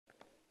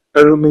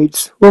Hello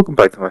mates, welcome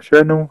back to my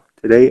channel.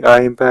 Today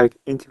I am back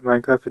into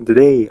Minecraft and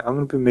today I'm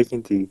going to be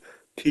making the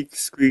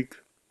Pipsqueak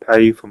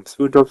Patty from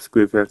SpongeBob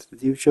Squarepants the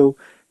TV show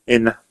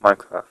in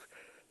Minecraft.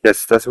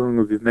 Yes, that's what I'm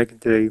going to be making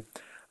today.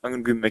 I'm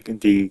going to be making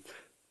the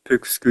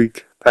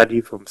Pipsqueak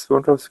Patty from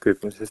SpongeBob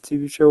Squarepants the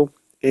TV show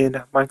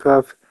in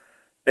Minecraft.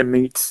 And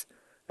mates,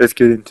 let's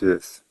get into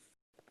this.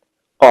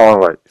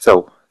 Alright,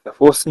 so the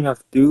first thing I have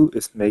to do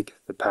is make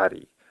the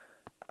patty.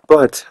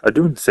 But I'm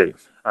doing the same.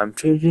 I'm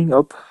changing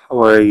up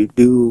how I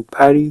do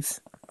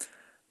patties.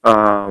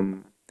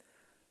 Um,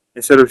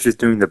 Instead of just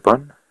doing the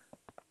bun,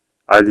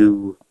 I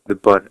do the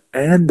bun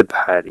and the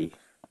patty,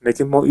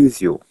 make it more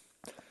easier.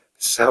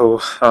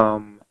 So,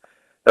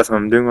 that's what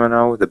I'm doing right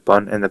now, the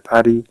bun and the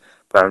patty.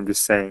 But I'm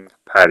just saying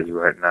patty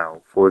right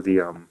now for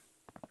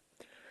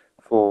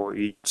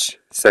each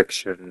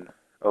section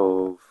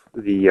of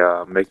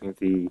the making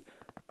the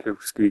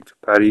pipsqueak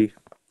patty.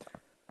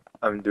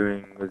 I'm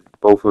doing with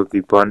both of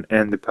the bun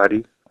and the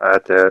patty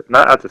at the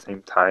not at the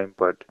same time,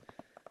 but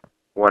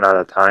one at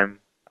a time.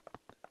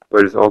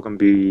 But it's all gonna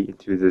be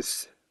into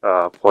this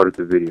part of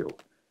the video.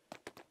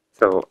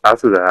 So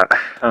after that,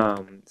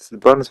 so the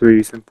bun is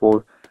really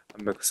simple.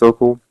 I make a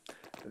circle,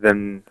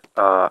 then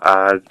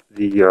add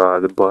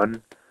the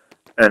bun,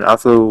 and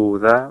after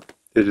that,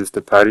 it is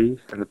the patty,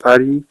 and the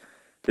patty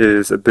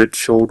is a bit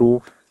shorter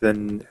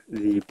than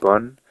the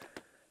bun,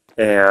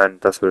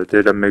 and that's what I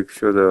did. I make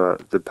sure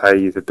the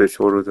patty is a bit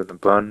shorter than the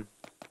bun,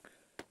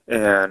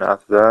 and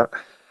after that,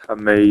 I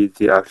made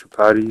the actual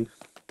patty,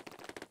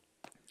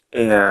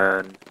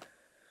 and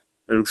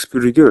it looks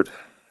pretty good.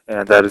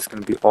 And that is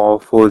going to be all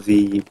for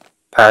the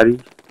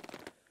patty,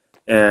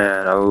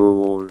 and I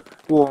will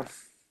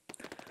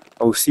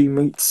see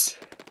mates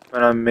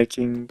when I'm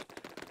making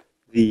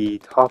the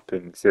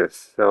toppings.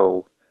 Yes,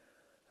 so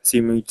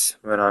see mates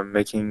when I'm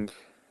making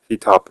the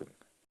topping.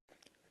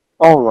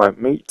 Alright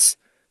mates,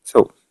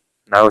 so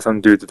now it's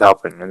time to do the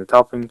topping, and the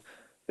topping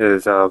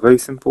is very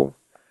simple.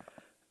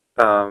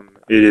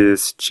 It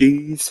is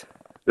cheese,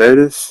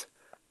 lettuce,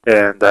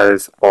 and that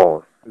is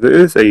all. There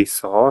is a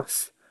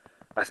sauce.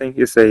 I think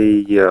it's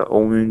a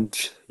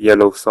orange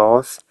yellow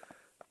sauce,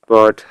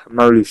 but I'm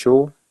not really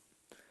sure.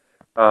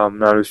 I'm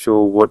not really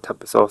sure what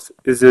type of sauce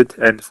is it,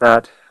 and it's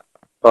not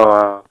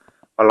uh,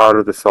 a lot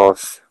of the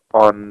sauce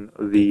on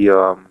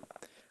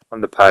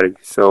the patty,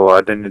 so I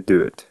didn't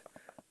do it.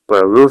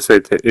 But I will say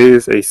there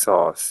is a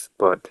sauce,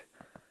 but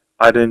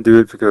I didn't do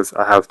it because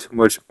I have too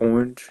much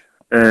orange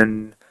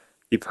in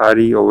the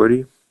patty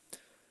already,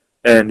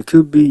 and it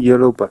could be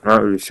yellow, but I'm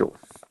not really sure.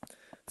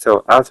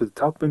 So after the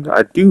topping,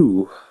 I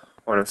do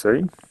want to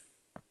say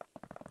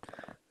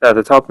that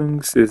the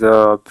toppings is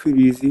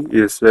pretty easy.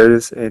 It's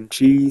lettuce and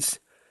cheese,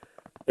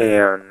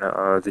 and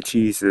the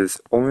cheese is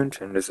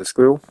orange and it's a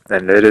squirrel,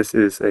 and lettuce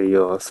is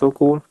a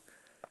circle.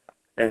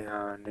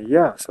 And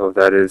yeah, so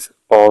that is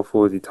all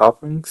for the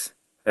toppings.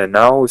 And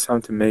now it's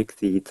time to make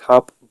the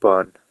top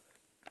bun.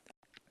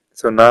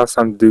 So now it's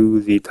time to do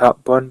the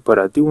top bun, but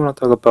I do want to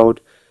talk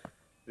about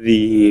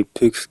the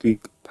pig's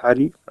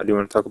patty. I do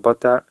want to talk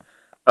about that.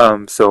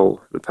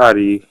 So the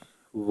patty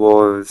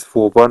was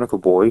for Barnacle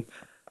Boy.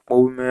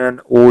 Old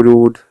man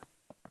ordered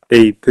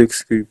a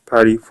pig's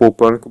patty for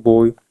Barnacle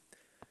Boy,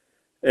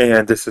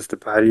 and this is the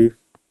patty,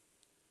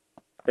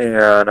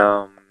 and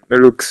it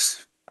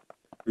looks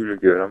really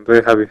good. I'm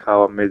very happy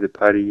how I made the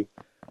patty,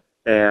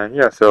 and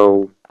yeah,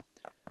 so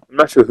I'm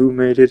not sure who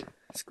made it.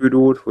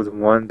 Squidward was the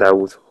one that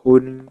was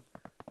holding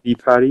the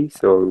patty,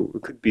 so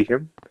it could be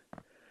him.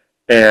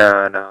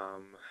 And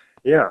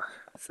yeah,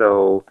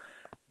 so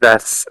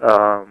that's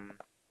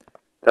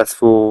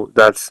that's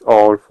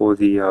all for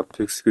the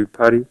pig squid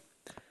patty.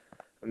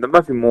 And there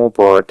might be more,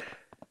 but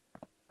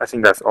I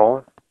think that's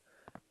all.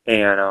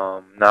 And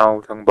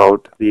now talking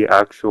about the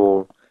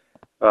actual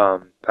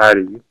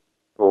patty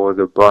or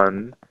the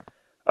bun.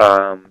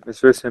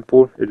 It's very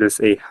simple. It is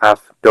a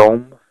half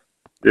dome.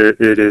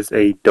 It is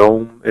a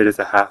dome. It is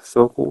a half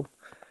circle.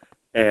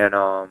 And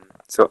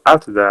so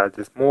after that,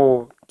 there's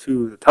more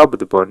to the top of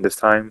the bun. This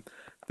time,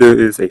 there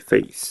is a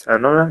face.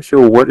 I'm not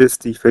sure what is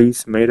the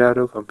face made out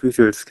of. I'm pretty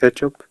sure it's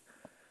ketchup.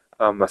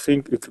 I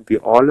think it could be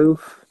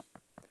olive,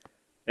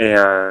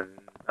 and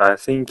I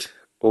think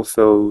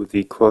also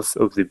the crust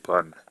of the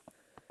bun.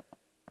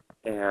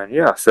 And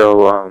yeah,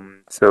 so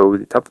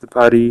the top of the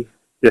patty,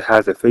 it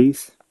has a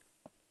face,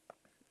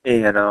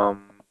 and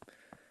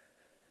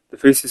the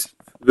face is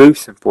very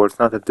simple. It's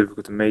not that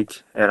difficult to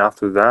make. And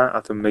after that,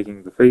 after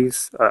making the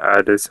face, I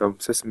added some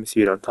sesame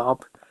seed on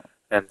top,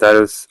 and that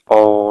is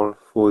all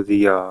for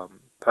the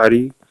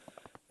patty.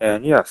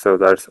 And yeah, so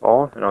that's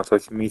all. And I'll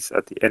talk to you mates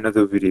at the end of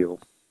the video.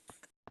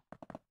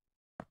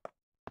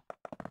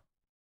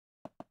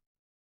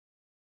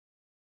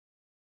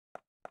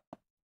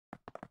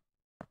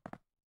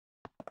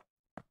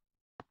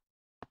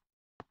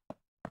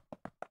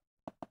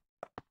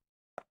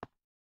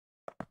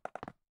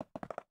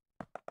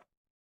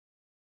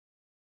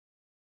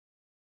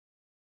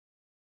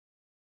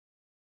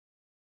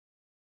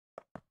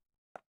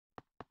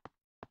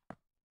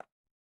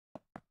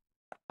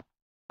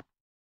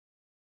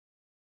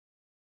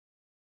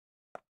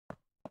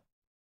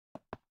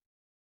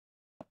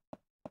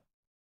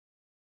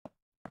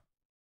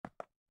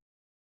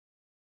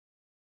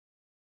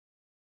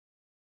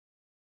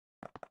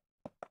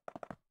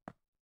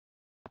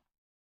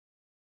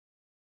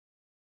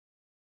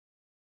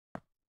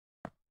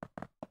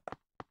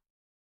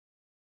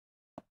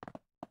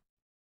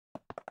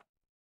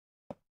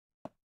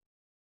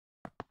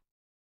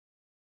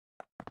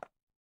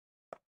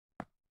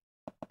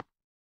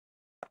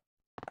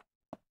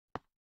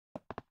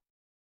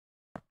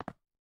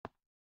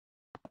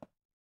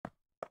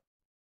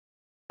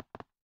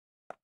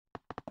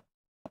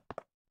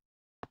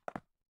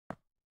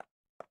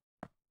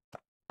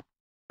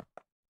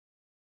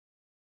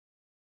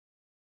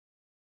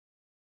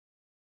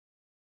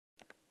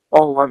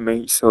 Alright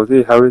mates, so there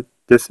you have it.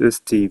 This is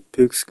the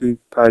Pipsqueak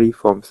Patty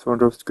from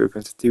SpongeBob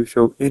Squarepants the TV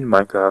show in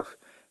Minecraft.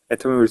 And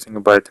tell me what you think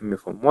about it. Tell me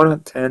from 1 to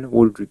 10,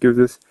 what would you give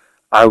this?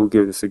 I would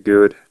give this a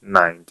good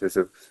 9. This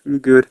is really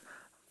good.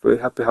 Very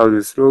happy how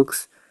this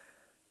looks.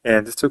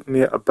 And this took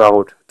me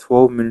about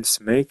 12 minutes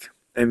to make.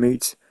 And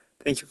mates,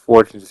 thank you for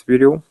watching this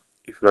video.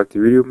 If you like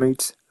the video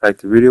mates, like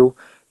the video.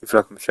 If you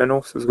like my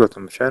channel, subscribe to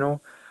my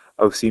channel.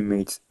 I will see you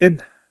mates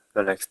in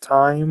the next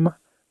time.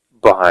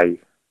 Bye.